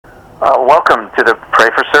Welcome to the Pray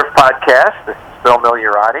for Surf podcast. This is Phil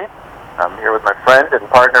Migliorati. I'm here with my friend and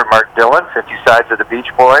partner Mark Dillon, 50 Sides of the Beach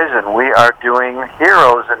Boys, and we are doing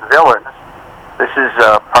Heroes and Villains. This is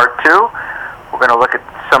part two. We're going to look at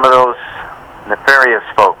some of those nefarious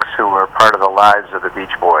folks who were part of the lives of the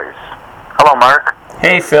Beach Boys. Hello, Mark.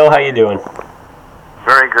 Hey, Phil. How you doing?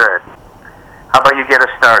 Very good. How about you get us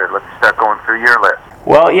started? Let's start going through your list.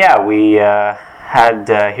 Well, yeah, we had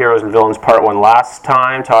Heroes and Villains Part 1 last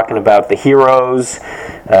time, talking about the heroes.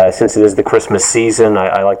 Since it is the Christmas season,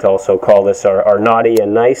 I like to also call this our naughty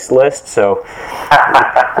and nice list. So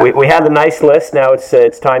we had the nice list. Now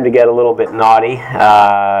it's time to get a little bit naughty.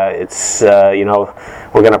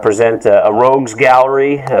 We're going to present a rogues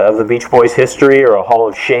gallery of the Beach Boys history, or a hall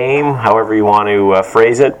of shame, however you want to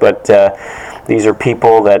phrase it. But these are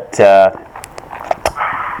people that...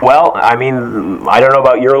 Well, I mean, I don't know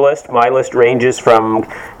about your list. My list ranges from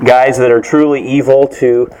guys that are truly evil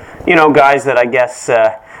to, guys that I guess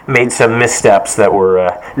made some missteps that were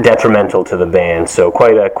detrimental to the band. So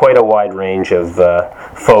quite a wide range of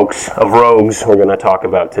folks, of rogues, we're going to talk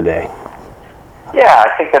about today. Yeah, I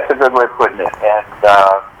think that's a good way of putting it. And,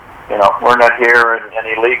 we're not here in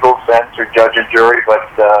any legal sense or judge and jury, but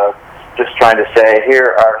just trying to say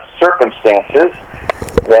here are circumstances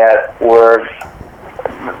that were...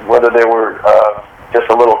 whether they were just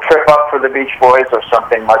a little trip up for the Beach Boys or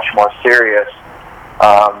something much more serious.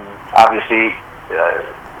 Obviously,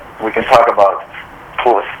 we can talk about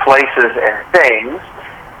places and things,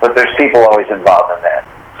 but there's people always involved in that.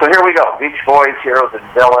 So here we go. Beach Boys, Heroes and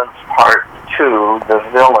Villains, Part 2, The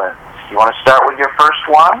Villains. You want to start with your first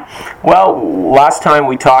one? Well, last time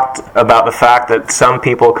we talked about the fact that some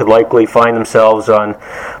people could likely find themselves on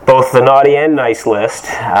both the naughty and nice list.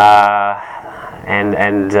 And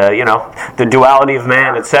the duality of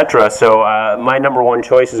man, etc. So my number one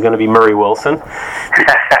choice is going to be Murray Wilson. Me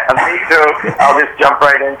too. I'll just jump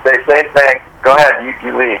right in and say same thing. Go ahead,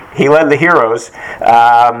 you lead. He led the Heroes,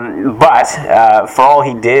 but for all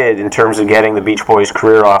he did in terms of getting the Beach Boys'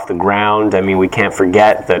 career off the ground, I mean, we can't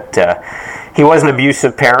forget that he was an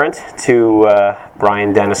abusive parent to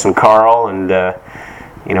Brian, Dennis, and Carl, and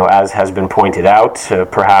as has been pointed out,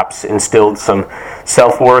 perhaps instilled some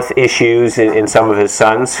self-worth issues in some of his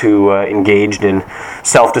sons who engaged in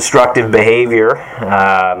self-destructive behavior.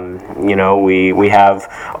 We have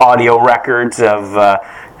audio records of,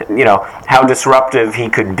 how disruptive he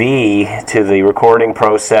could be to the recording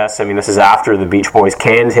process. I mean, this is after the Beach Boys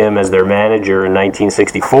canned him as their manager in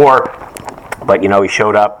 1964, but, he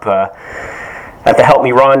showed up at the Help Me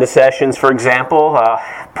Rhonda sessions, for example,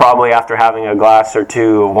 probably after having a glass or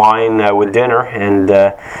two of wine with dinner, and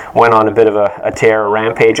went on a bit of a tear, a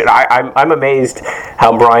rampage. And I'm amazed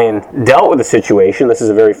how Brian dealt with the situation. This is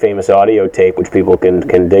a very famous audio tape, which people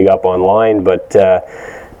can dig up online, but...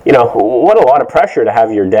 what a lot of pressure to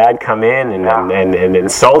have your dad come in and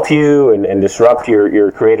insult you and disrupt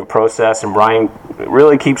your creative process. And Brian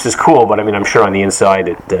really keeps his cool, but I mean, I'm sure on the inside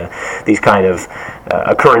these kind of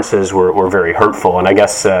occurrences were very hurtful. And I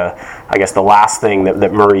guess the last thing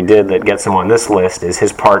that Murray did that gets him on this list is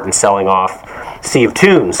his part in selling off Sea of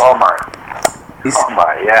Tunes. Oh my,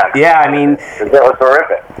 yeah. Yeah, I mean... That was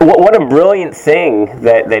horrific. What a brilliant thing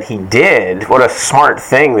that he did, what a smart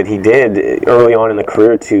thing that he did early on in the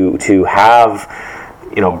career to have,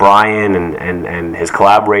 Brian and his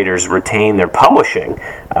collaborators retain their publishing,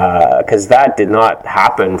 because that did not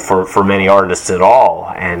happen for many artists at all.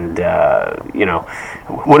 And,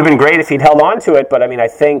 would have been great if he'd held on to it, but I mean, I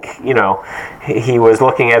think, he was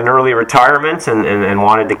looking at an early retirement and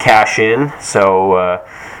wanted to cash in, so,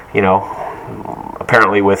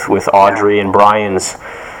 apparently with Audrey and Brian's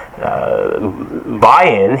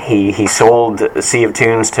buy-in, he sold Sea of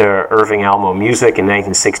Tunes to Irving Almo Music in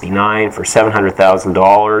 1969 for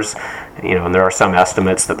 $700,000. And there are some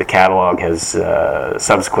estimates that the catalog has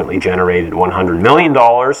subsequently generated $100 million.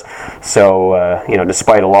 So,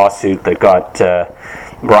 despite a lawsuit that got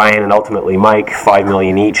Brian and ultimately Mike $5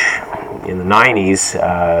 million each in the 90s,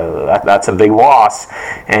 that's a big loss.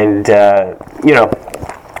 And,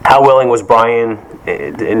 how willing was Brian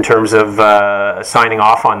in terms of signing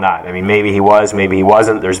off on that? I mean, maybe he was, maybe he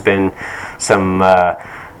wasn't. There's been some,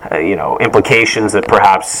 implications that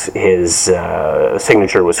perhaps his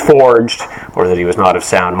signature was forged or that he was not of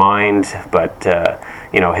sound mind. But,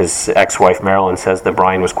 his ex-wife Marilyn says that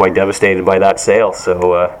Brian was quite devastated by that sale.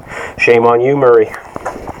 So shame on you, Murray.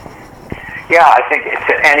 Yeah, I think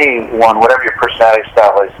to anyone, whatever your personality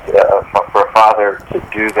style is, for a father to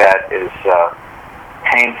do that is...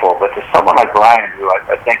 painful, but to someone like Brian, who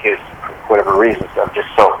I think is, for whatever reasons, I'm just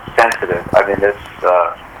so sensitive. I mean,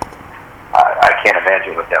 I can't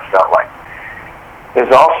imagine what that felt like.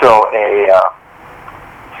 There's also a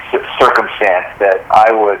circumstance that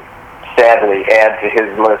I would sadly add to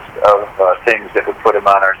his list of things that would put him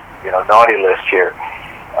on our naughty list here.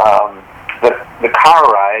 The car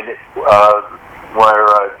ride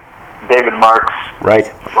where David Marks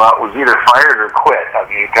was either fired or quit. I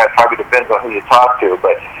mean, it probably depends on who you talk to,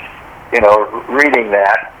 but reading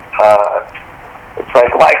that, it's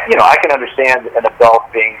like I can understand an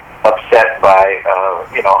adult being upset by a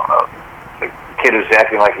kid who's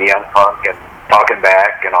acting like a young punk and talking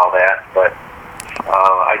back and all that, but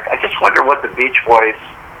I just wonder what the Beach Boys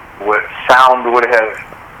sound would have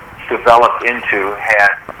developed into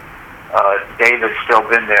had David still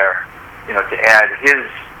been there, to add his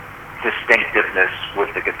distinctiveness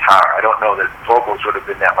with the guitar. I don't know that vocals would have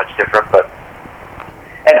been that much different,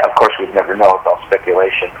 and of course we'd never know. It's all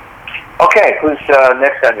speculation. Okay, who's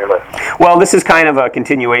next on your list? Well, this is kind of a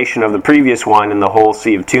continuation of the previous one in the whole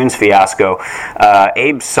Sea of Tunes fiasco.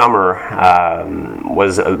 Abe Summer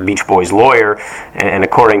was a Beach Boys lawyer, and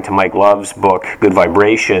according to Mike Love's book, Good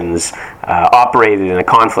Vibrations, operated in a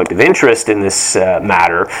conflict of interest in this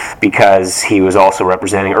matter because he was also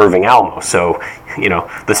representing Irving Almo. So,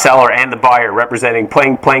 the seller and the buyer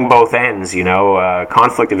playing both ends,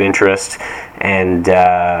 conflict of interest. And,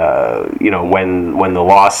 when the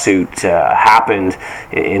lawsuit happened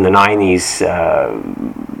in the 90s,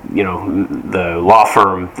 the law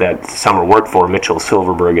firm that Summer worked for, Mitchell,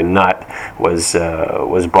 Silverberg and Nutt, was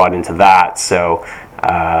brought into that. So,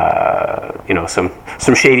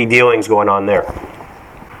 some shady dealings going on there.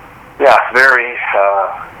 Yeah, very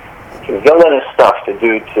villainous stuff to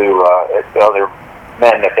do to other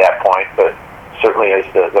men at that point, but certainly as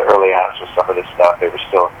the early on with some of this stuff, they were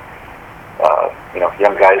still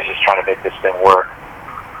young guys just trying to make this thing work.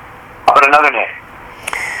 How about another name?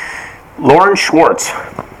 Lauren Schwartz.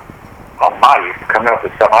 Oh my, you're coming up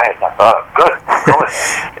with something I had not thought of. Good. Go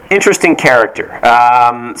ahead. Interesting character.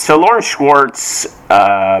 So Lauren Schwartz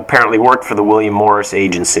apparently worked for the William Morris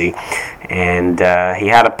Agency, and he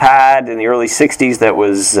had a pad in the early 60s that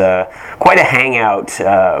was quite a hangout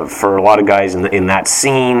for a lot of guys in that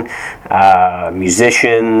scene,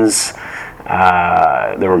 musicians.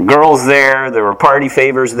 There were girls there. There were party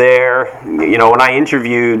favors there. When I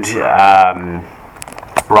interviewed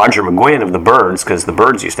Roger McGuinn of the Byrds, because the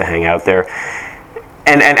Byrds used to hang out there,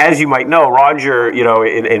 and as you might know, Roger,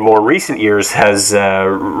 in more recent years has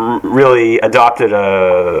really adopted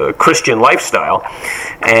a Christian lifestyle,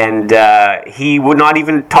 and he would not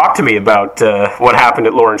even talk to me about what happened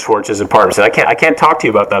at Lauren Schwartz's apartment. He said, I can't talk to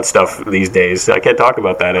you about that stuff these days. I can't talk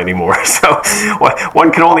about that anymore. So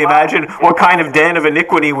one can only imagine what kind of den of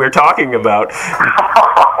iniquity we're talking about.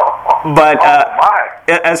 But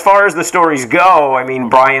as far as the stories go, I mean,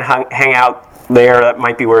 Brian hung out there. That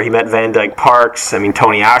might be where he met Van Dyke Parks. I mean,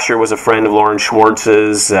 Tony Asher was a friend of Lauren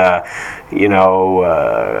Schwartz's.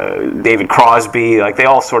 David Crosby. Like, they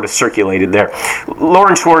all sort of circulated there.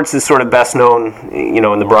 Lauren Schwartz is sort of best known, in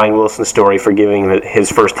the Brian Wilson story for giving his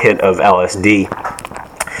first hit of LSD.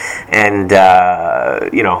 And,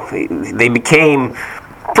 they became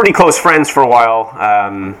pretty close friends for a while,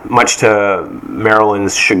 much to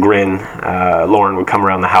Marilyn's chagrin. Lauren would come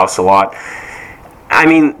around the house a lot. I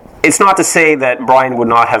mean, it's not to say that Brian would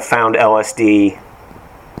not have found LSD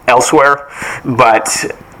elsewhere, but,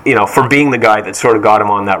 for being the guy that sort of got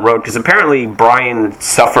him on that road, because apparently Brian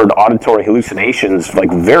suffered auditory hallucinations,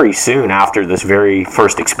 like, very soon after this very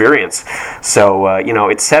first experience. So,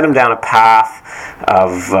 it set him down a path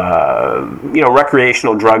of,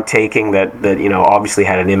 recreational drug taking that, obviously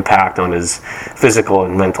had an impact on his physical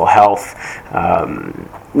and mental health.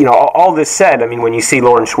 All this said, I mean, when you see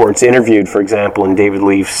Lauren Schwartz interviewed, for example, in David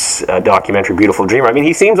Leaf's documentary Beautiful Dreamer, I mean,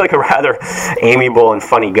 he seems like a rather amiable and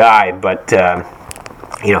funny guy, but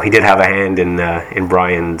he did have a hand in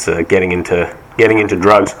Brian's getting into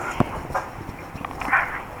drugs.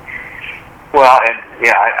 Well, and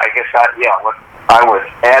I guess what I would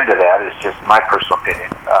add to that is just my personal opinion.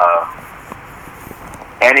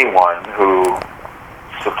 Anyone who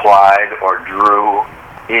supplied or drew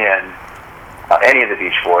in any of the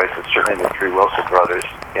Beach Boys, and certainly the three Wilson brothers,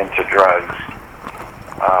 into drugs,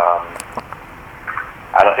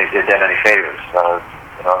 I don't think they did them any favors.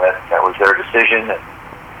 That was their decision, and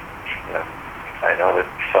I know that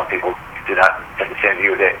some people do not have the same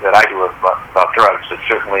view that I do about drugs, but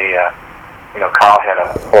certainly, Carl had a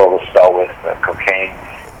horrible spell with cocaine,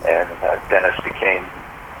 and Dennis became,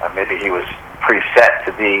 maybe he was preset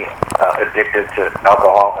to be addicted to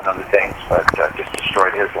alcohol and other things, but just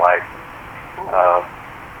destroyed his life.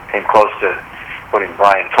 Came close to putting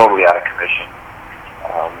Brian totally out of commission.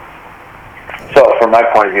 So from my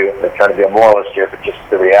point of view, I'm trying to be a moralist here, but just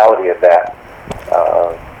the reality of that,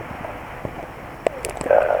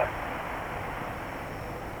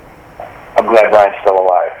 I'm glad Brian's still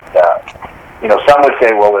alive. Some would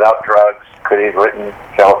say, well, without drugs, could he have written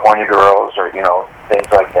California Girls or, things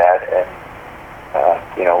like that? And,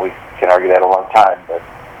 we can argue that a long time. But,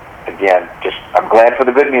 again, I'm glad for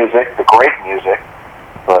the good music, the great music,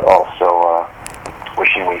 but also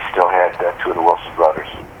wishing we still had two of the Wilson brothers.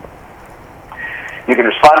 You can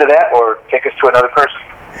respond to that or take us to another person.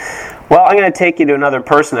 Well, I'm going to take you to another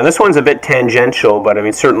person. Now, this one's a bit tangential, but I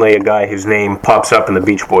mean, certainly a guy whose name pops up in the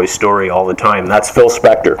Beach Boys story all the time. That's Phil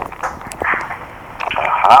Spector.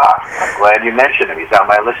 I'm glad you mentioned him. He's on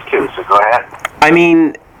my list too, so go ahead. I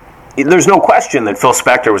mean, there's no question that Phil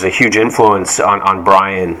Spector was a huge influence on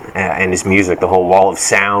Brian and his music, the whole wall of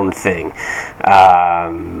sound thing.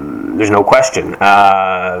 There's no question.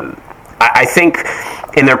 I think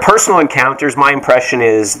in their personal encounters, my impression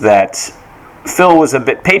is that Phil was a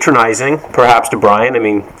bit patronizing, perhaps, to Brian. I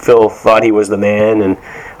mean, Phil thought he was the man, and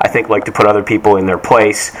I think liked to put other people in their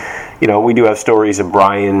place. We do have stories of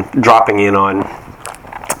Brian dropping in on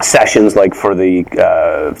sessions, like for the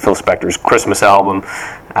Phil Spector's Christmas album,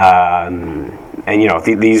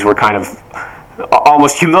 and these were kind of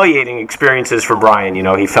almost humiliating experiences for Brian.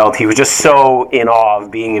 He felt he was just so in awe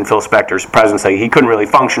of being in Phil Spector's presence that he couldn't really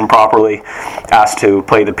function properly, asked to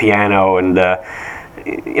play the piano, and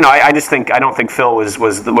I don't think Phil was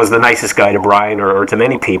the nicest guy to Brian or to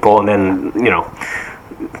many people. And then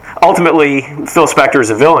ultimately Phil Spector is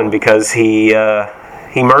a villain because he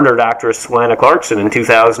murdered actress Lana Clarkson in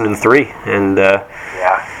 2003 and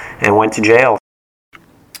went to jail.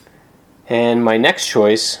 And my next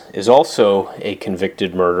choice is also a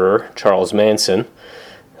convicted murderer, Charles Manson,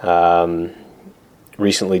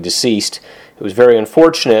 recently deceased. It was very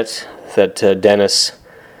unfortunate that Dennis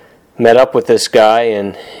met up with this guy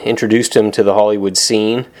and introduced him to the Hollywood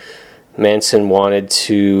scene. Manson wanted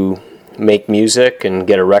to make music and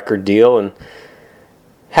get a record deal and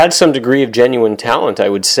had some degree of genuine talent, I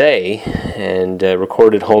would say, and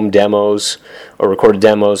recorded demos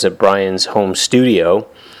at Brian's home studio.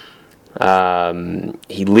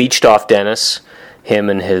 He leeched off Dennis, him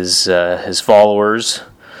and his followers,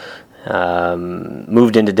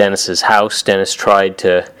 moved into Dennis's house. Dennis tried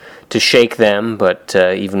to shake them, but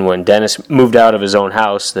even when Dennis moved out of his own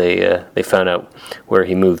house, they found out where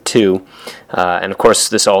he moved to. And of course,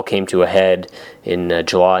 this all came to a head in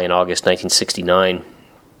July and August 1969,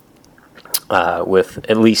 with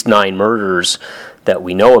at least 9 murders that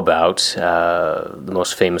we know about, the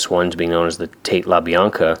most famous ones being known as the Tate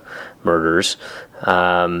LaBianca murders.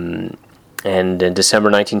 And in December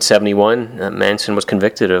 1971, Manson was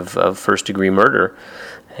convicted of first-degree murder.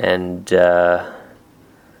 And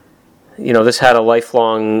this had a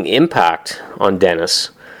lifelong impact on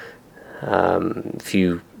Dennis. If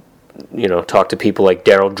you talk to people like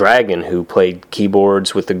Daryl Dragon, who played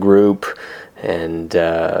keyboards with the group and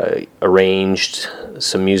arranged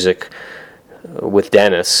some music with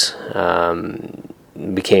Dennis,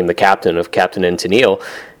 became the captain of Captain N. Tennille.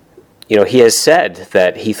 He has said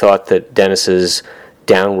that he thought that Dennis's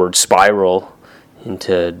downward spiral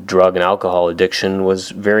into drug and alcohol addiction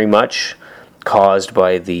was very much caused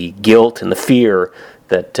by the guilt and the fear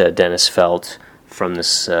that Dennis felt from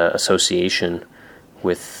this association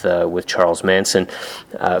with Charles Manson.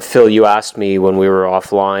 Phil, you asked me when we were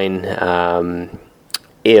offline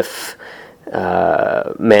if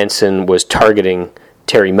Manson was targeting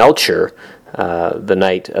Terry Melcher the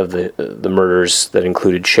night of the murders that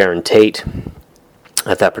included Sharon Tate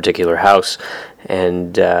at that particular house.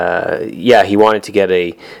 And he wanted to get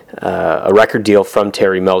a record deal from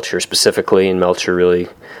Terry Melcher specifically, and Melcher really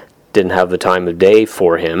didn't have the time of day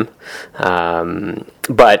for him.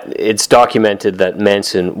 But it's documented that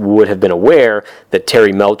Manson would have been aware that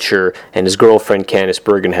Terry Melcher and his girlfriend Candice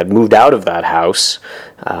Bergen had moved out of that house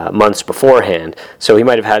months beforehand. So he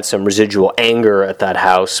might have had some residual anger at that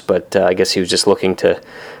house, but I guess he was just looking to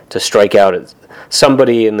strike out at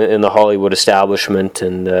somebody in the Hollywood establishment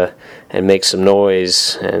and make some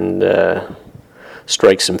noise and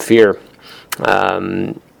strike some fear.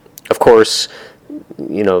 Of course,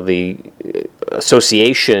 the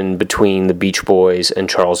association between the Beach Boys and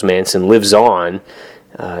Charles Manson lives on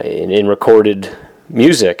in recorded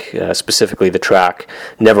music, specifically the track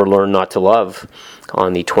Never Learn Not to Love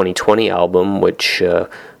on the 2020 album, which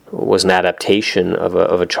was an adaptation of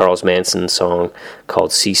a Charles Manson song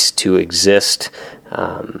called Cease to Exist.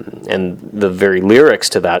 And the very lyrics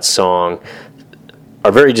to that song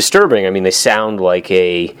are very disturbing. I mean, they sound like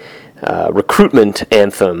a recruitment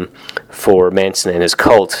anthem for Manson and his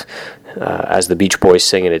cult. As the Beach Boys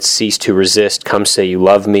sing it, it's cease to resist, come say you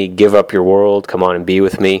love me, give up your world, come on and be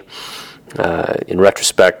with me. in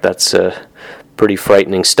retrospect, that's pretty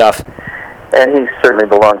frightening stuff. And he certainly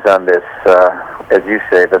belongs on this, as you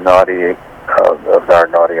say, the naughty of our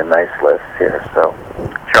naughty and nice list here. So,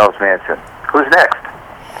 Charles Manson. Who's next?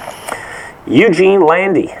 Eugene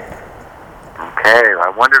Landy. Okay,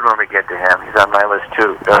 I wondered when we get to him. He's on my list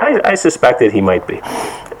too. I suspected he might be.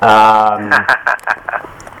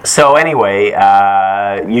 So anyway,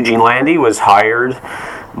 Eugene Landy was hired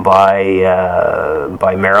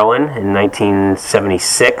by Marilyn in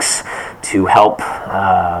 1976 to help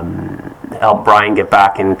Brian get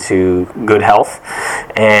back into good health,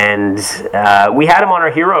 and we had him on our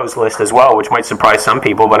heroes list as well, which might surprise some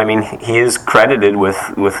people. But I mean, he is credited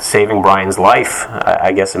with saving Brian's life,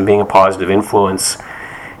 I guess, and being a positive influence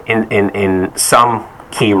in some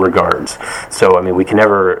key regards. So I mean, we can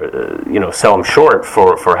never sell him short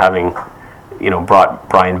for having brought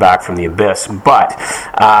Brian back from the abyss. But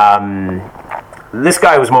this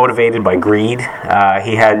guy was motivated by greed.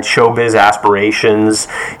 He had showbiz aspirations.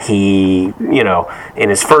 He, in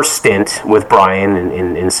his first stint with Brian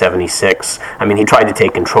in 76, I mean, he tried to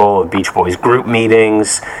take control of Beach Boys group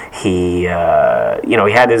meetings. He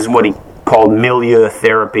had his, what he called milieu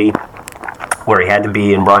therapy, where he had to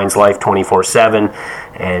be in Brian's life 24/7,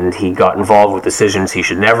 and he got involved with decisions he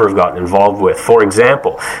should never have gotten involved with. For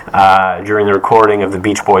example, during the recording of the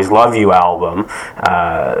Beach Boys' Love You album,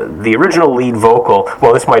 the original lead vocal,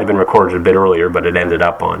 well, this might have been recorded a bit earlier, but it ended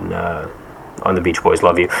up on the Beach Boys'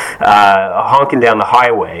 Love You. Honkin' Down the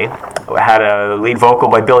Highway had a lead vocal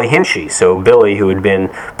by Billy Hinchy. So Billy, who had been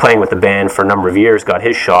playing with the band for a number of years, got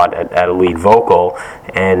his shot at a lead vocal,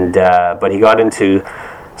 and but he got into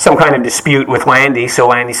some kind of dispute with Landy, so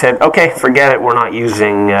Landy said, "Okay, forget it. We're not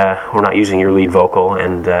using your lead vocal,"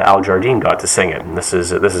 and Al Jardine got to sing it. And this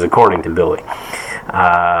is according to Billy.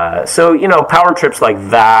 So power trips like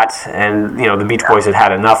that, and the Beach Boys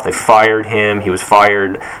had enough. They fired him. He was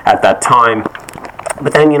fired at that time,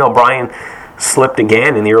 but then Brian slipped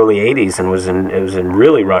again in the early '80s and was in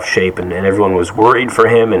really rough shape, and everyone was worried for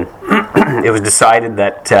him, and it was decided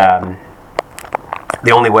that the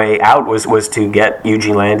only way out was to get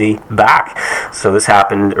Eugene Landy back. So this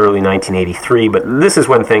happened early 1983, but this is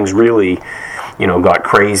when things really, got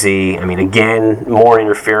crazy. I mean, again, more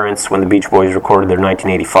interference when the Beach Boys recorded their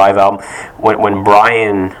 1985 album. When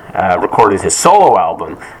Brian recorded his solo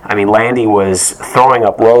album, I mean, Landy was throwing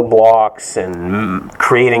up roadblocks and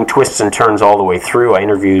creating twists and turns all the way through. I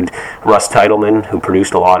interviewed Russ Titleman, who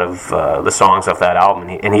produced a lot of the songs off that album,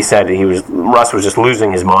 and he said Russ was just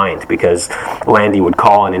losing his mind because Landy would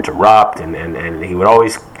call and interrupt, and he would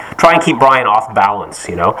always try and keep Brian off balance,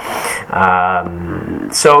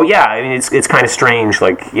 So yeah, I mean, it's kind of strange.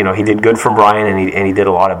 Like, he did good for Brian, and he did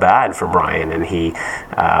a lot of bad for Brian, and he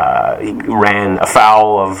ran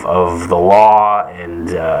afoul of the law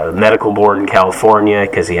and medical board in California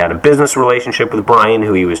because he had a business relationship with Brian,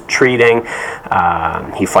 who he was treating.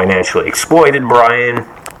 He financially exploited Brian.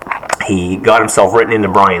 He got himself written into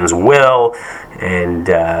Brian's will, and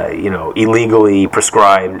illegally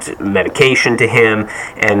prescribed medication to him.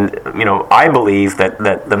 And I believe that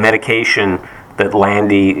the medication that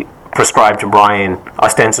Landy prescribed to Brian,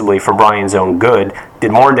 ostensibly for Brian's own good, did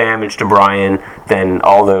more damage to Brian than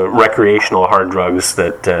all the recreational hard drugs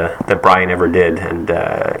that Brian ever did. And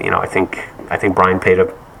I think Brian paid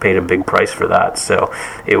a big price for that. So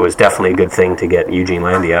it was definitely a good thing to get Eugene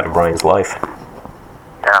Landy out of Brian's life.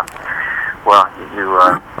 Yeah. Well, you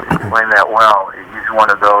explained that well. He's one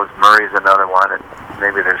of those. Murray's another one, and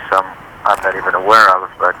maybe there's some I'm not even aware of.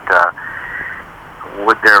 But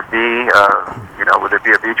would there be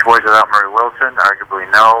a Beach Boys without Murray Wilson? Arguably,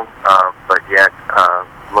 no. But yet,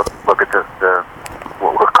 look at the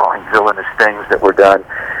what we're calling villainous things that were done.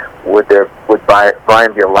 Would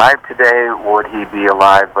Brian be alive today? Would he be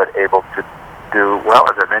alive but able to do well?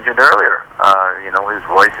 As I mentioned earlier, his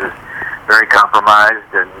voice is very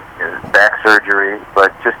compromised and back surgery,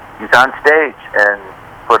 but just he's on stage and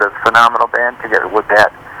put a phenomenal band together. Would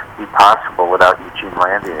that be possible without Eugene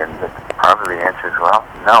Landy? And probably the answer is, well,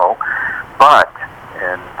 no. But,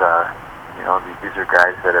 these are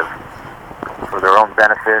guys that have, for their own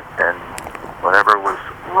benefit and whatever was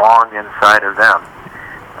wrong inside of them,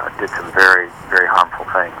 did some very, very harmful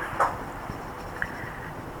things.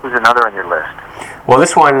 Who's another on your list? Well,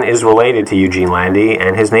 this one is related to Eugene Landy,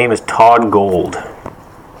 and his name is Todd Gold.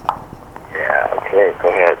 Yeah, okay, go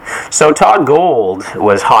ahead. So Todd Gold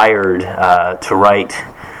was hired to write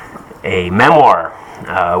a memoir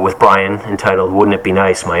with Brian entitled "Wouldn't It Be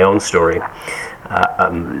Nice? My Own Story."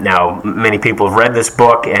 Now, many people have read this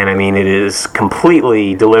book, and I mean, it is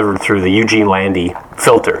completely delivered through the Eugene Landy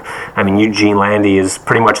filter. I mean, Eugene Landy is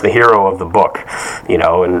pretty much the hero of the book, you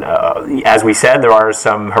know, and as we said, there are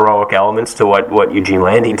some heroic elements to what Eugene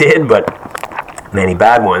Landy did, but many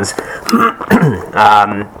bad ones.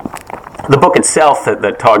 The book itself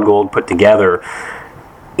that Todd Gold put together,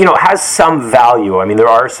 you know, has some value. I mean, there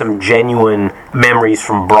are some genuine memories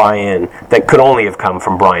from Brian that could only have come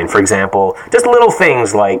from Brian. For example, just little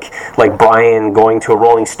things like Brian going to a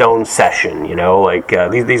Rolling Stones session, you know, like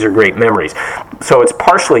these are great memories. So it's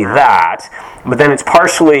partially that, but then it's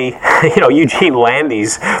partially, you know, Eugene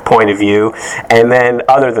Landy's point of view, and then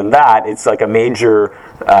other than that, it's like a major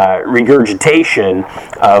regurgitation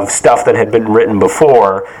of stuff that had been written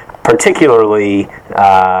before, particularly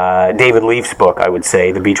David Leaf's book, I would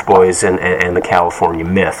say, The Beach Boys and the California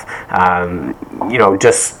Myth. You know,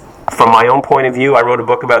 just from my own point of view, I wrote a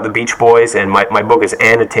book about the Beach Boys, and my book is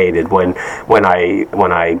annotated. When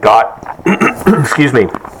I got, excuse me,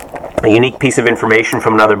 a unique piece of information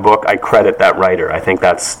from another book, I credit that writer. I think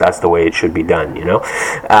that's the way it should be done, you know.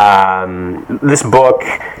 This book,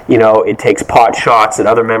 you know, it takes pot shots at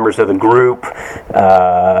other members of the group,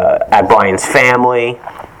 at Brian's family.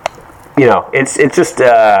 You know, it's just,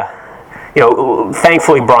 you know,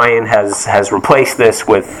 thankfully Brian has replaced this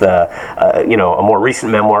with, you know, a more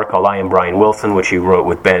recent memoir called I Am Brian Wilson, which he wrote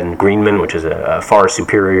with Ben Greenman, which is a far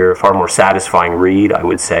superior, far more satisfying read, I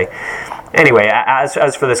would say. Anyway,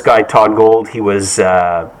 as for this guy, Todd Gold, he was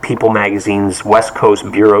People Magazine's West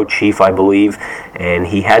Coast bureau chief, I believe, and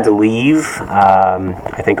he had to leave,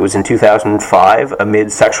 I think it was in 2005,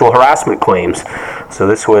 amid sexual harassment claims. So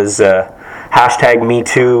this was hashtag Me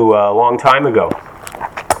Too a long time ago.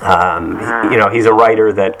 You know, he's a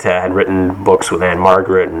writer that had written books with Anne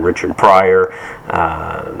Margaret and Richard Pryor.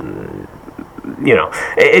 You know,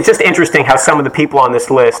 it's just interesting how some of the people on this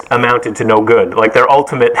list amounted to no good. Like their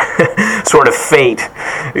ultimate sort of fate,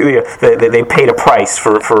 you know, they paid a price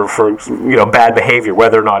for you know, bad behavior,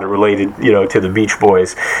 whether or not it related, you know, to the Beach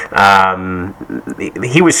Boys.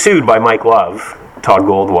 He was sued by Mike Love. Todd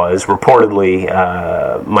Gold was. Reportedly,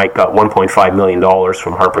 Mike got $1.5 million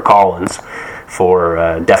from HarperCollins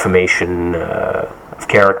for defamation of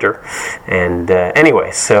character. And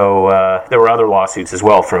anyway, so there were other lawsuits as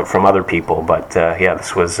well from other people. But yeah,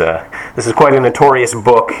 this is quite a notorious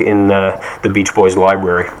book in the Beach Boys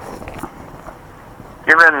library.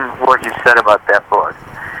 Given what you said about that book,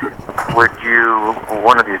 would you,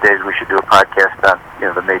 one of these days we should do a podcast on, you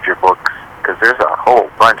know, the major books, because there's a whole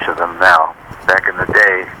bunch of them now. Back in the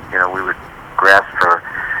day, you know, we would grasp for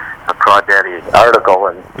a Crawdaddy article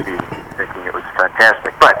and be thinking it was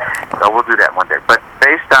fantastic. But we'll do that one day. But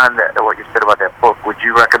based on what you said about that book, would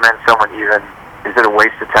you recommend someone even, is it a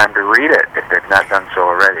waste of time to read it if they've not done so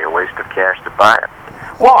already, a waste of cash to buy it?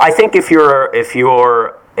 Well, I think if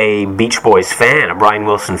you're a Beach Boys fan, a Brian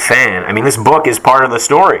Wilson fan, I mean, this book is part of the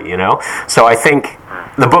story, you know? So I think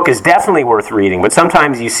the book is definitely worth reading, but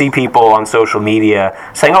sometimes you see people on social media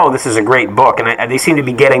saying, oh, this is a great book, and they seem to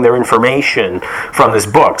be getting their information from this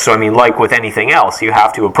book. So, I mean, like with anything else, you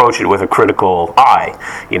have to approach it with a critical eye.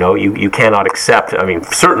 You know, you cannot accept, I mean,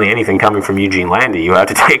 certainly anything coming from Eugene Landy, you have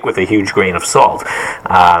to take with a huge grain of salt.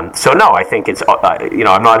 So, no, I think it's, you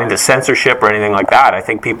know, I'm not into censorship or anything like that. I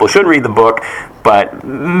think people should read the book, but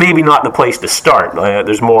maybe not the place to start.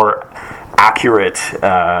 There's more accurate,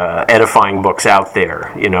 edifying books out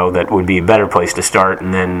there, you know, that would be a better place to start.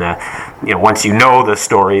 And then, you know, once you know the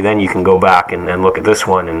story, then you can go back and look at this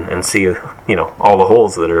one and see, you know, all the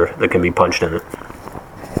holes that can be punched in it.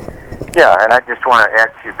 Yeah, and I just want to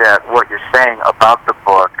add to that, what you're saying about the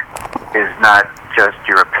book is not just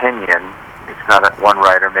your opinion. It's not one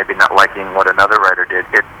writer maybe not liking what another writer did.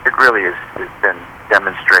 It really has been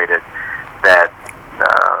demonstrated that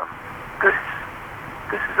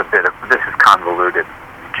this is convoluted.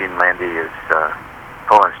 Eugene Landy is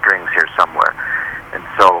pulling strings here somewhere, and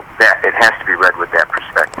so that it has to be read with that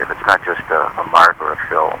perspective. It's not just a Mark or a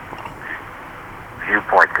Phil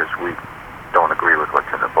viewpoint because we don't agree with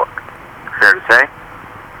what's in the book. Fair to say?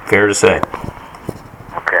 Fair to say.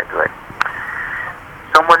 Okay, great.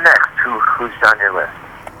 Someone next. Who's on your list?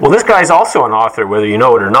 Well, this guy's also an author, whether you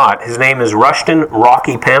know it or not. His name is Rushton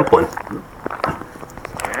Rocky Pamplin.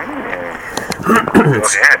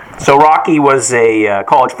 So Rocky was a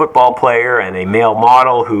college football player and a male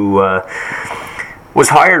model who was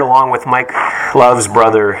hired along with Mike Love's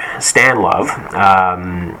brother Stan Love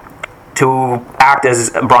to act as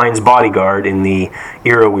Brian's bodyguard in the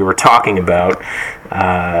era we were talking about,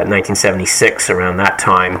 1976, around that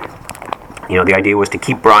time. You know, the idea was to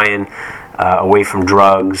keep Brian away from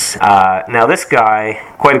drugs. Now, this guy,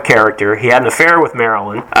 quite a character. He had an affair with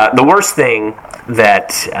Marilyn. The worst thing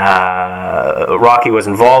that Rocky was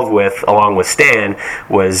involved with, along with Stan,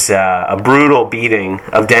 was a brutal beating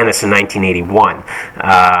of Dennis in 1981.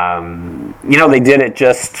 They did it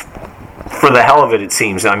just for the hell of it, it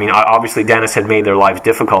seems. I mean, obviously Dennis had made their lives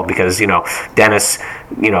difficult because, Dennis,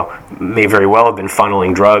 may very well have been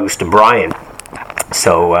funneling drugs to Brian.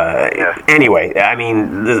 So, anyway, I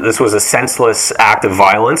mean, this was a senseless act of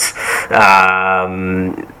violence.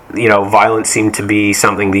 Violence seemed to be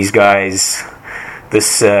something these guys,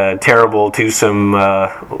 this terrible twosome,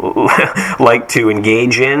 like to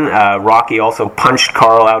engage in. Rocky also punched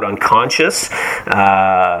Carl out unconscious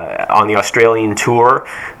on the Australian tour,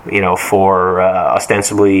 for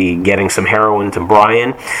ostensibly getting some heroin to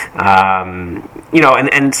Brian. And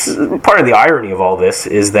part of the irony of all this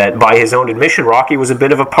is that by his own admission, Rocky was a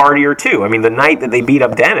bit of a partier too. I mean, the night that they beat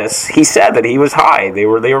up Dennis, he said that he was high. They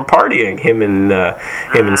were partying, him and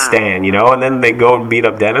Stan, and then they go and beat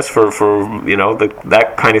up Dennis for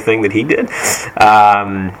that kind of thing that he did.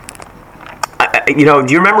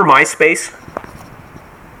 Do you remember MySpace?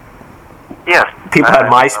 Yes. People had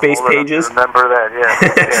MySpace pages. I remember that,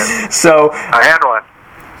 yeah. So I had one.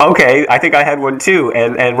 Okay, I think I had one too,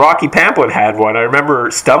 and Rocky Pamplin had one. I remember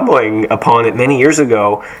stumbling upon it many years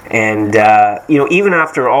ago, and even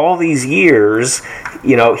after all these years,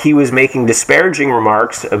 he was making disparaging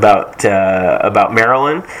remarks about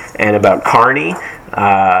Marilyn and about Carney.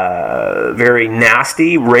 Very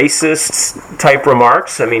nasty, racist type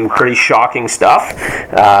remarks. I mean, pretty shocking stuff.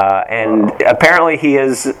 And apparently he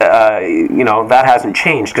is, that hasn't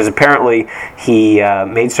changed, because apparently he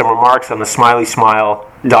made some remarks on the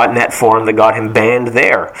SmileySmile.net forum that got him banned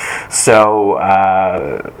there. So,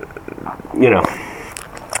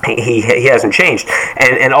 he hasn't changed,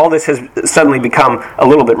 and all this has suddenly become a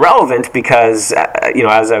little bit relevant because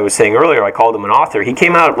as I was saying earlier, I called him an author. He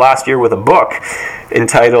came out last year with a book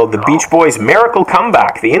entitled "The Beach Boys' Miracle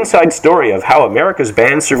Comeback: The Inside Story of How America's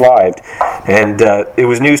Band Survived," and it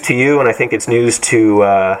was news to you, and I think it's news to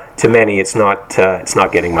many. It's not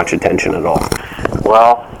getting much attention at all.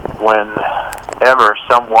 Well, whenever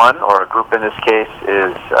someone, or a group in this case,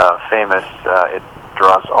 is famous, it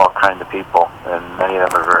draws all kinds of people, and many of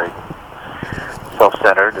them are very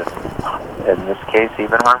self-centered, and in this case,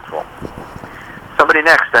 even harmful. Somebody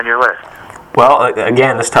next on your list. Well,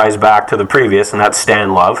 again, this ties back to the previous, and that's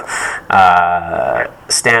Stan Love.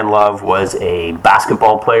 Stan Love was a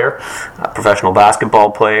basketball player, a professional basketball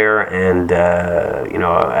player, and,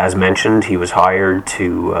 as mentioned, he was hired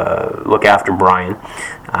to look after Brian.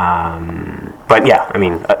 But yeah, I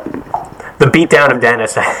mean, the beatdown of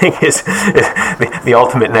Dennis, I think, is the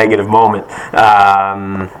ultimate negative moment.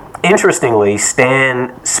 Interestingly,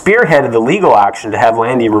 Stan spearheaded the legal action to have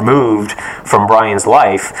Landy removed from Brian's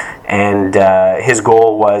life, and his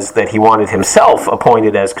goal was that he wanted himself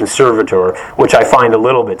appointed as conservator, which I find a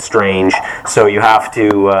little bit strange. So you have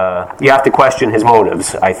to question his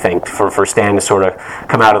motives, I think, for Stan to sort of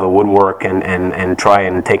come out of the woodwork and try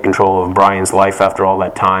and take control of Brian's life after all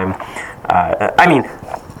that time. I mean,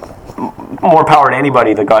 more power to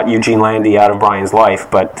anybody that got Eugene Landy out of Brian's life,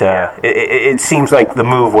 but it seems like the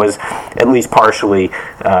move was at least partially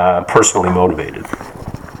personally motivated.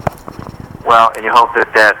 Well, and you hope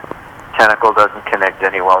that tentacle doesn't connect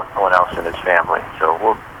anyone else in his family. So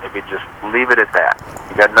we'll maybe just leave it at that.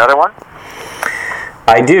 You got another one?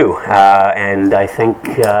 I do, and I think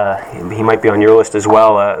he might be on your list as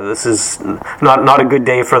well. This is not a good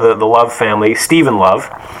day for the Love family. Stephen Love.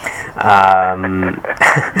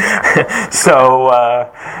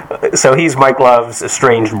 So he's Mike Love's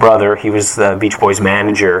estranged brother. He was the Beach Boys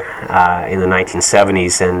manager in the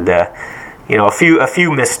 1970s, and a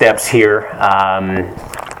few missteps here.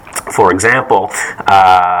 For example,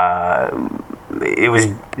 it was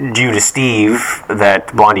due to Steve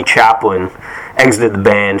that Blondie Chaplin exited the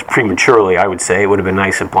band prematurely, I would say. It would have been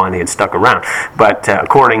nice if Blondie had stuck around. But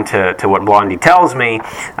according to what Blondie tells me,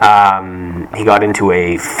 he got into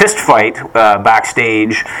a fist fight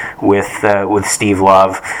backstage with Steve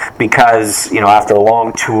Love because, after a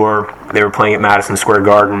long tour, they were playing at Madison Square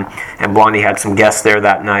Garden, and Blondie had some guests there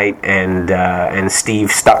that night, and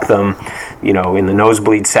Steve stuck them, in the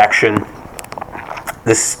nosebleed section.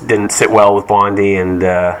 This didn't sit well with Blondie, and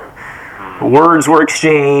words were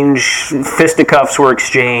exchanged, fisticuffs were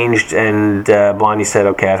exchanged, and Blondie said,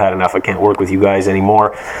 "Okay, I've had enough. I can't work with you guys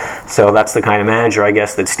anymore." So that's the kind of manager, I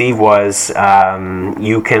guess, that Steve was.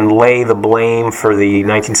 You can lay the blame for the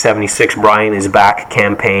 1976 Brian is Back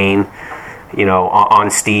campaign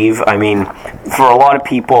on Steve. I mean, for a lot of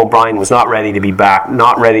people, Brian was not ready to be back,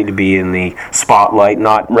 not ready to be in the spotlight,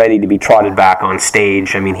 not ready to be trotted back on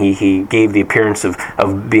stage. I mean, he gave the appearance of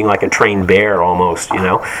being like a trained bear almost,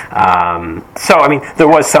 So, I mean, there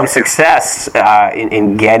was some success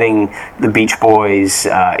in getting the Beach Boys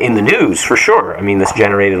in the news, for sure. I mean, this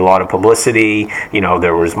generated a lot of publicity.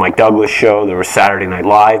 There was Mike Douglas show, there was Saturday Night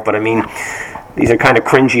Live, but I mean, these are kind of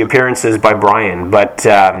cringy appearances by Brian. But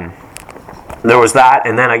there was that,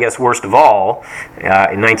 and then I guess worst of all,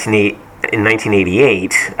 in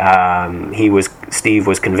 1988, Steve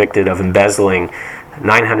was convicted of embezzling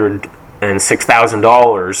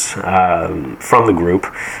 $906,000 from the group,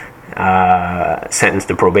 sentenced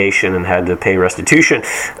to probation and had to pay restitution.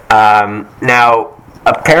 Now,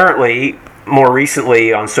 apparently, more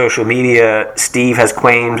recently on social media, Steve has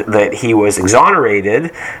claimed that he was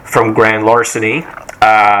exonerated from grand larceny.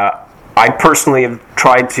 I personally have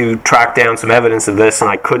tried to track down some evidence of this, and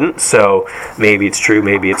I couldn't, so maybe it's true,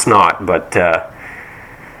 maybe it's not, but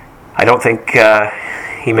I don't think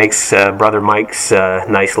he makes Brother Mike's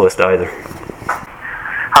nice list either.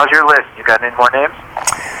 How's your list? You got any more names?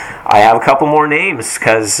 I have a couple more names,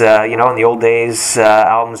 because, in the old days,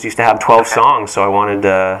 albums used to have 12 songs, so I wanted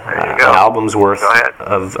an album's worth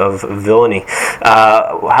of villainy.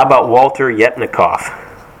 How about Walter Yetnikoff?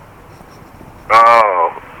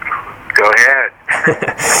 Oh, go ahead.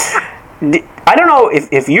 I don't know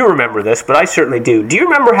if you remember this, but I certainly do. Do you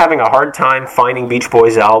remember having a hard time finding Beach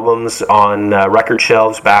Boys albums on record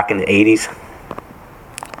shelves back in the 80s?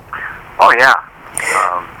 Oh, yeah.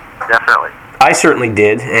 Definitely. I certainly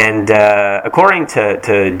did, and according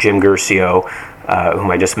to Jim Guercio,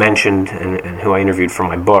 whom I just mentioned and who I interviewed for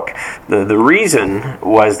my book, the reason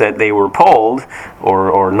was that they were pulled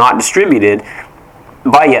or not distributed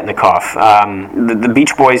by Yetnikoff. The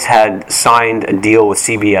Beach Boys had signed a deal with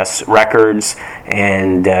CBS Records,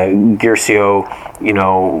 and Guercio,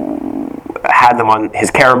 had them on his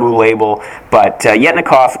Caribou label, but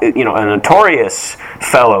Yetnikoff, a notorious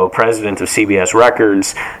fellow president of CBS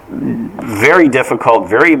Records, very difficult,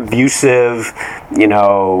 very abusive,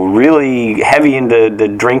 really heavy into the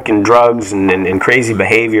drink and drugs and crazy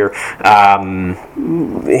behavior. Him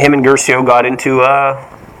and Guercio got into a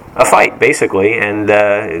fight, basically, and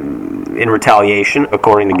in retaliation,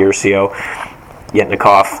 according to Guercio,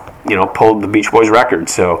 Yetnikoff, pulled the Beach Boys record.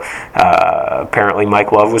 So apparently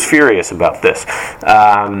Mike Love was furious about this.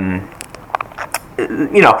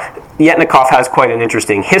 Yetnikoff has quite an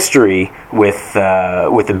interesting history with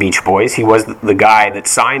the Beach Boys. He was the guy that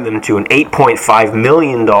signed them to an $8.5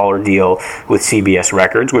 million deal with CBS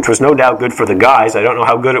Records, which was no doubt good for the guys. I don't know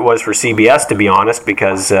how good it was for CBS, to be honest,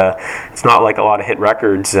 because it's not like a lot of hit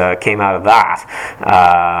records came out of that.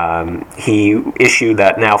 He issued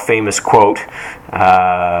that now famous quote.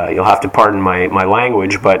 You'll have to pardon my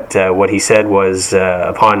language, but what he said was,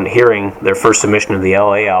 upon hearing their first submission of the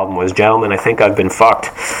LA album, was, "Gentlemen, I think I've been fucked."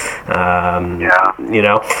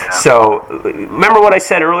 So remember what I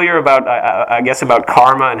said earlier about, I guess, about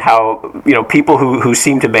karma and how, people who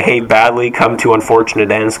seem to behave badly come to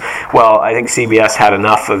unfortunate ends. Well, I think CBS had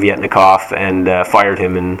enough of Yetnikoff and fired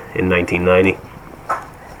him in 1990.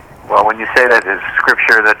 Well, when you say that, there's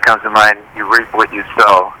scripture that comes to mind, you reap what you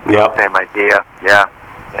sow. Yep. Same idea. Yeah.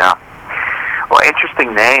 Well,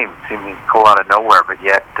 interesting name, seeming to pull out of nowhere, but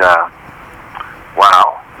yet,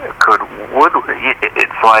 wow.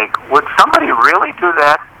 It's like, would somebody really do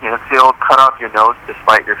that? It's the old cut off your nose to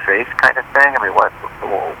spite your face kind of thing? I mean, what?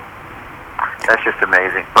 Whoa. That's just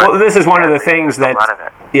amazing. But, well, this is one of the things that...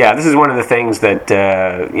 this is one of the things that,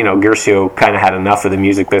 Guercio kind of had enough of the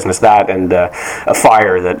music business. That and a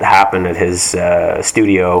fire that happened at his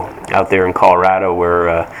studio out there in Colorado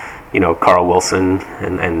where, Carl Wilson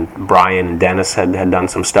and Brian and Dennis had done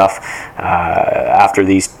some stuff after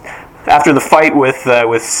the fight with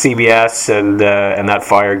CBS and that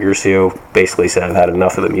fire. Guercio basically said, "I've had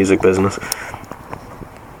enough of the music business."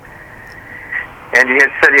 And you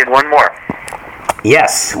had said you had one more.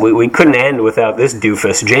 Yes, we couldn't end without this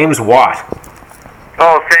doofus, James Watt.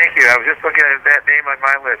 Oh, thank you. I was just looking at that name on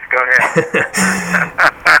my list. Go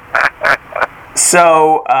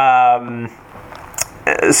ahead.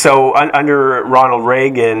 So under Ronald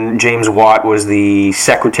Reagan, James Watt was the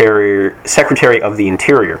Secretary of the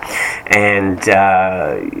Interior, and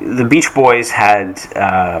the Beach Boys had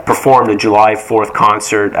performed a July 4th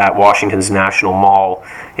concert at Washington's National Mall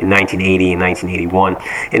in 1980 and 1981.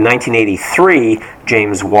 In 1983,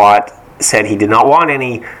 James Watt said he did not want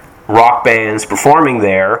any rock bands performing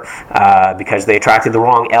there because they attracted the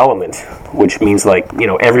wrong element, which means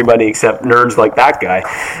everybody except nerds like that guy.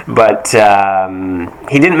 But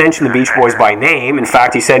he didn't mention the Beach Boys by name. In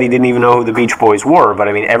fact, he said he didn't even know who the Beach Boys were. But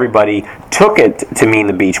I mean, everybody took it to mean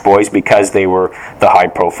the Beach Boys because they were the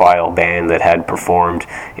high-profile band that had performed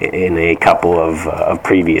in a couple of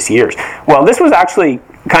previous years. Well, this was actually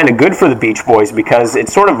kind of good for the Beach Boys because it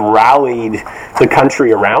sort of rallied the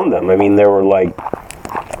country around them. I mean, there were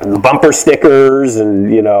bumper stickers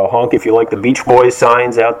and honk if you like the Beach Boys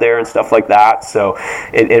signs out there and stuff like that. So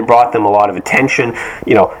it brought them a lot of attention,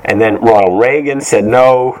 and then Ronald Reagan said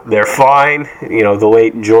no, they're fine. The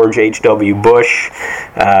late George H.W. Bush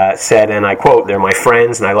said, and I quote, "They're my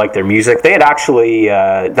friends and I like their music." They had actually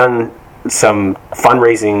done some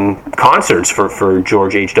fundraising concerts for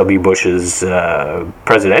George H.W. Bush's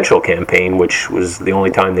presidential campaign, which was the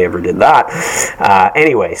only time they ever did that.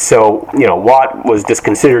 Anyway, so, Watt was just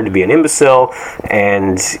considered to be an imbecile,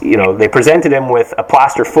 and, they presented him with a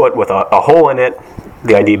plaster foot with a hole in it,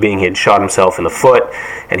 the idea being he had shot himself in the foot,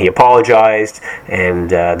 and he apologized,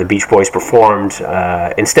 and the Beach Boys performed.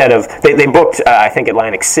 Instead of, they booked, I think,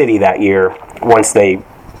 Atlantic City that year, once they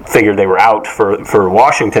figured they were out for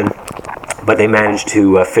Washington, but they managed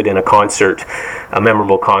to fit in a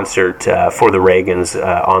memorable concert for the Reagans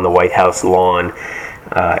on the White House lawn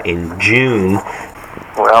in June.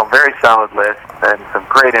 Well, very solid list and some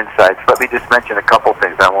great insights. Let me just mention a couple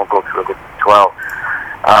things. I won't go through the 12.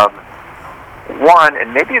 One,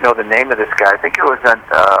 and maybe you know the name of this guy. I think it was on,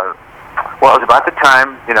 it was about the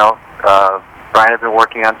time, Brian had been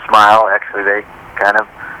working on Smile. Actually, they kind of,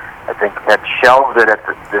 I think, had shelved it at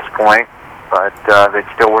this point, but they'd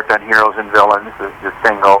still worked on Heroes and Villains, the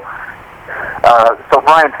single. So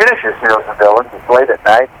Brian finishes Heroes and Villains. It's late at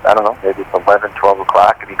night. I don't know, maybe it's 11, 12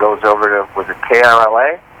 o'clock, and he goes over to, was it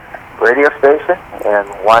KRLA radio station, and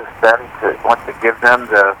wants to give them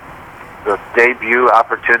the debut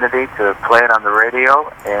opportunity to play it on the radio,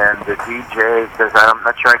 and the DJ says, "I'm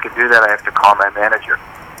not sure I can do that. I have to call my manager."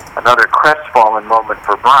 Another crestfallen moment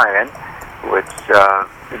for Brian, which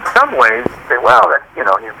in some ways, say, well, that's, you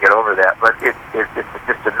can get over that, but it's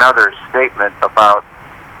just another statement about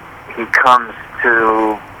he comes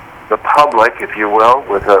to the public, if you will,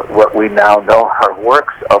 with what we now know are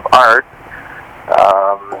works of art,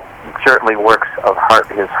 certainly works of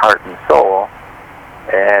his heart and soul,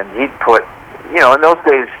 and he'd put, in those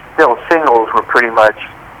days, still singles were pretty much,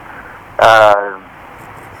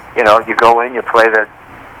 you go in, you play the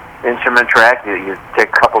instrument track, you take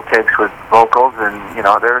a couple takes with vocals, and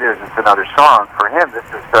there it is. It's another song. For him, this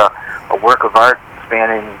is a work of art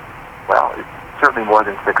spanning, it's certainly more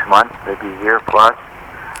than 6 months, maybe a year plus.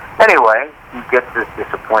 Anyway, he gets this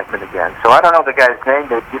disappointment again. So I don't know the guy's name.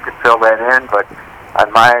 Maybe you could fill that in, but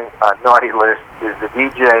on my naughty list is the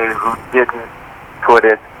DJ who didn't put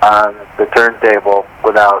it on the turntable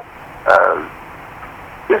without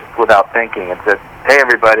thinking, and said, "Hey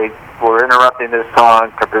everybody, we're interrupting this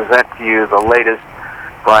song to present to you the latest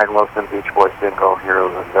Brian Wilson Beach Boys single,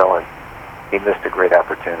 Heroes and Villains." He missed a great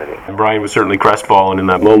opportunity. And Brian was certainly crestfallen in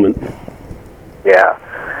that moment. Yeah.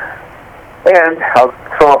 And I'll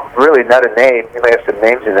throw up really not a name. You may have some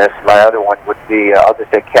names in this. My other one would be, I'll just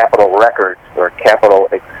say Capitol Records, or Capitol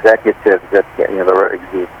Executives, the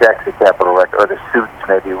execs at Capitol Records, or the suits,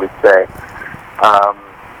 maybe we'd say.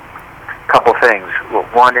 Couple things.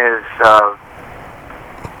 One is,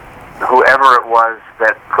 whoever it was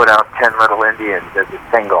that put out 10 Little Indians as a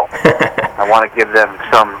single, I want to give them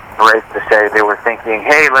some break to say they were thinking,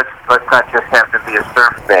 hey, let's not just have to be a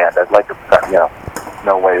surf band. I'd like to,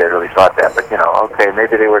 no way they really thought that, but, okay,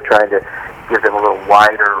 maybe they were trying to give them a little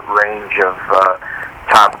wider range of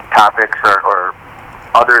topics or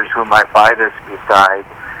others who might buy this beside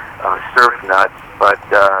surf nuts, but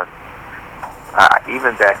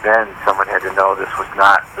even back then, someone had to know this was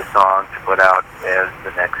not the song to put out as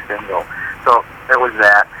the next single. So there was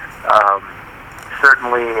that.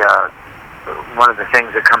 Certainly, one of the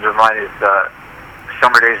things that comes to mind is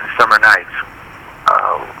Summer Days and Summer Nights.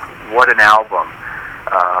 What an album.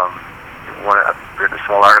 I've written a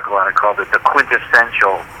small article on it called it the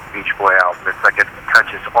quintessential Beach Boy album. It's like it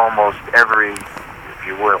touches almost every, if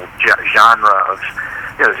you will, genre of,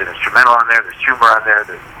 there's an instrumental on there, there's humor on there,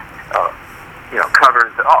 there's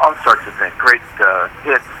covers, all sorts of things. Great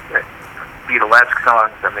hits, Beatlesque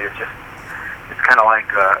songs. I mean, it's kind of like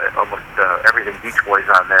almost everything Beach Boys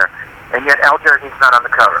on there. And yet Al Jardin's not on the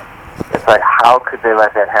cover. It's like, how could they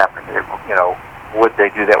let that happen? Would they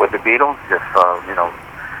do that with the Beatles if,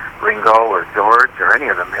 Ringo or George or any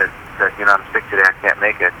of them had said, I'm sick today, I can't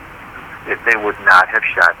make it? If they would not have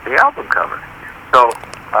shot the album cover. So,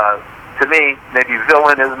 to to me, maybe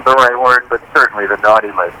villain isn't the right word, but certainly the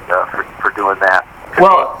naughty list for doing that.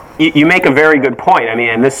 Well, you make a very good point. I mean,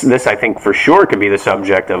 and this I think for sure could be the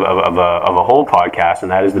subject of a whole podcast,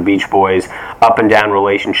 and that is the Beach Boys' up and down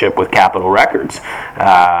relationship with Capitol Records.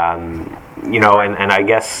 You know, and I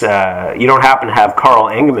guess you don't happen to have Carl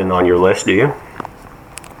Engelman on your list, do you?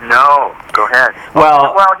 No, go ahead.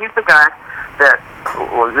 Well, he's the guy that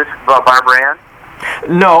was this Barbara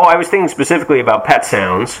Ann? No, I was thinking specifically about Pet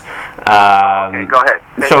Sounds. Okay, go ahead.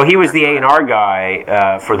 So he was the A&R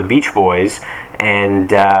guy for the Beach Boys,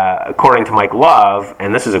 and according to Mike Love,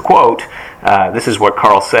 and this is a quote, this is what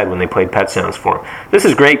Carl said when they played Pet Sounds for him. "This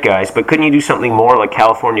is great, guys, but couldn't you do something more like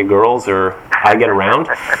California Girls or I Get Around?"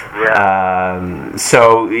 Yeah.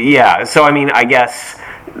 So I mean, I guess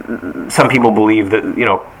some people believe that, you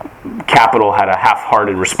know, Capitol had a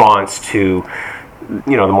half-hearted response to,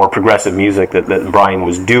 you know, the more progressive music that Brian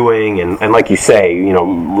was doing, and like you say, you know,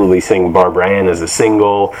 releasing Barbara Ann as a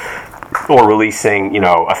single, or releasing, you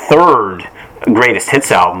know, a third greatest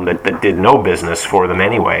hits album that did no business for them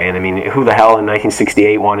anyway. And I mean, who the hell in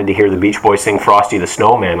 1968 wanted to hear the Beach Boys sing Frosty the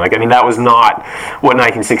Snowman? Like, I mean, that was not what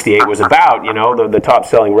 1968 was about. You know, the top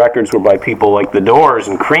selling records were by people like The Doors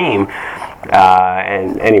and Cream.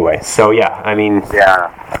 And anyway, so yeah, I mean,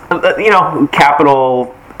 you know,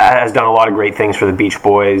 Capitol has done a lot of great things for the Beach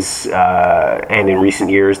Boys, and in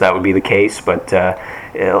recent years that would be the case, but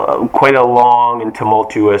quite a long and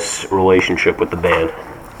tumultuous relationship with the band.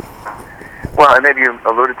 Well, and maybe you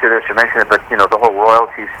alluded to this, you mentioned it, but, you know, the whole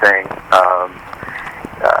royalties thing,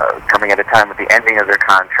 coming at a time with the ending of their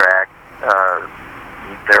contract,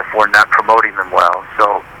 therefore not promoting them well.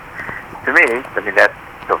 So, to me, I mean, that's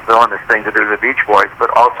the villainous thing to do to the Beach Boys, but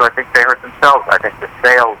also I think they hurt themselves. I think the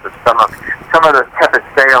sales of some of the tepid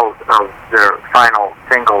sales of their final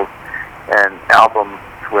singles and albums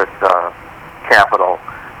with Capitol,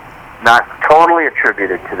 not totally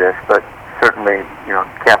attributed to this, but certainly, you know,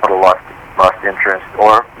 Capitol lost interest,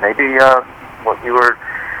 or maybe what you were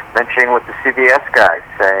mentioning with the CBS guys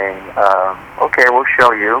saying, okay, we'll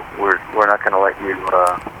show you, we're not going to let you,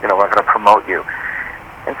 you know, we're not going to promote you.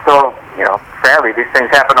 And so, you know, sadly, these things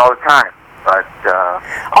happen all the time. But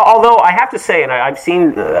although I have to say, and I've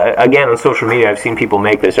seen, again, on social media, I've seen people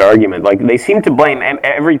make this argument, like they seem to blame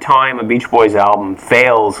every time a Beach Boys album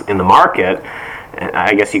fails in the market.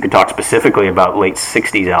 I guess you could talk specifically about late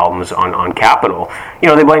 60s albums on Capitol. You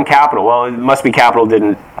know, they blame Capitol. Well, it must be Capitol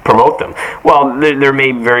didn't promote them. Well, there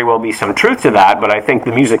may very well be some truth to that, but I think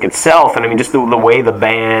the music itself, and I mean, just the way the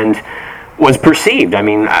band was perceived. I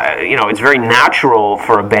mean, you know, it's very natural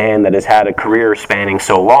for a band that has had a career spanning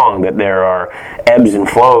so long that there are ebbs and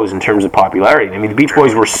flows in terms of popularity. I mean, the Beach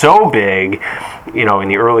Boys were so big, you know, in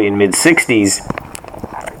the early and mid 60s,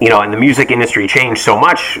 you know, and the music industry changed so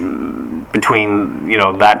much between, you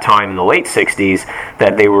know, that time and the late 60s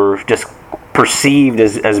that they were just perceived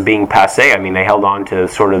as being passé. I mean, they held on to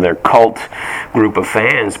sort of their cult group of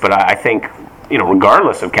fans, but I think, you know,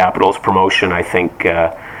 regardless of Capitol's promotion, I think,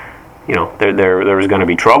 you know, there was going to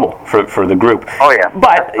be trouble for the group. Oh, yeah.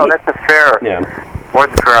 But that's a fair, more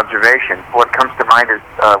than fair observation. What comes to mind is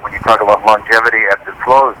when you talk about longevity, ebbs and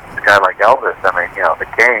flows, a guy like Elvis, I mean, you know, the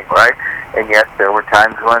king, right? And yet there were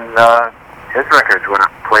times when his records were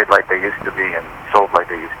not played like they used to be and sold like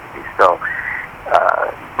they used to be. So,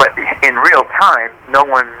 but in real time, no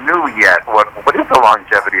one knew yet what is the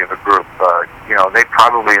longevity of a group. You know, they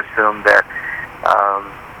probably assumed that,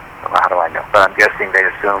 how do I know? But I'm guessing they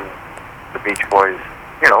assumed the Beach Boys,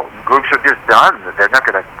 you know, groups are just done. They're not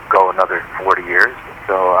going to go another 40 years.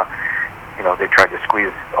 So, you know, they tried to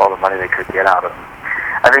squeeze all the money they could get out of them.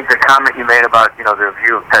 I think the comment you made about, you know, their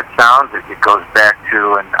view of Pet Sounds, it goes back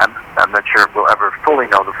to, and I'm not sure if we'll ever fully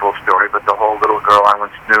know the full story, but the whole Little Girl I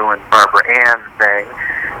Once Knew and Barbara Ann thing.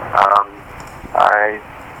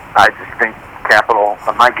 I just think Capitol,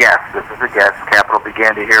 my guess, this is a guess, Capitol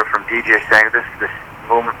began to hear from DJs saying this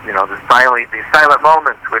moment, you know, these silent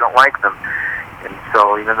moments, we don't like them. And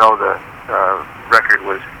so even though the record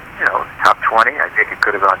was, you know, top 20, I think it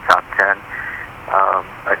could have gone top 10.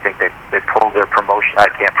 I think they pulled their promotion. I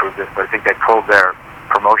can't prove this, but I think they pulled their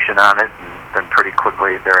promotion on it, and then pretty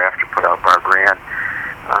quickly thereafter put out Barbara Ann.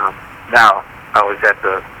 Now, I was at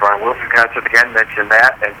the Brian Wilson concert again, mentioned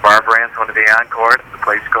that, and Barbara Ann's one of the encores. The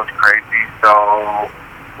place goes crazy, so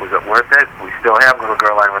was it worth it? We still have Little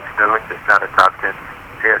Girl I Once Knew. It's just not a top 10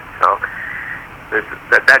 hit, so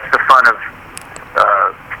that's the fun of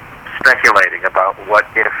speculating about what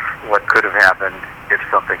could have happened if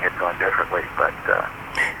something had gone differently. But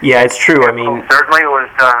yeah, it's true. I mean, certainly was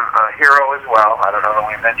a hero as well. I don't know that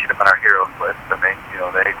we mentioned him on our heroes list. I mean, you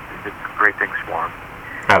know, they did some great things for him.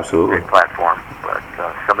 Absolutely. great platform. But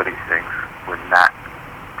some of these things were not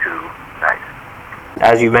too nice.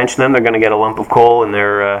 As you mentioned them, they're going to get a lump of coal in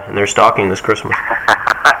their stocking this Christmas.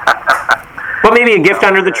 But maybe a gift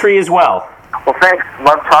under the tree as well. Well, thanks.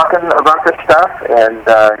 Love talking about this stuff, and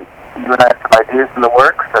you and I have some ideas in the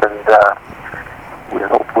works, and we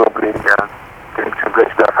hope we'll be getting some good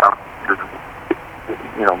stuff out,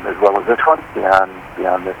 as well as this one,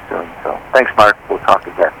 beyond this soon. So, thanks, Mark. We'll talk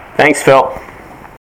again. Thanks, Phil.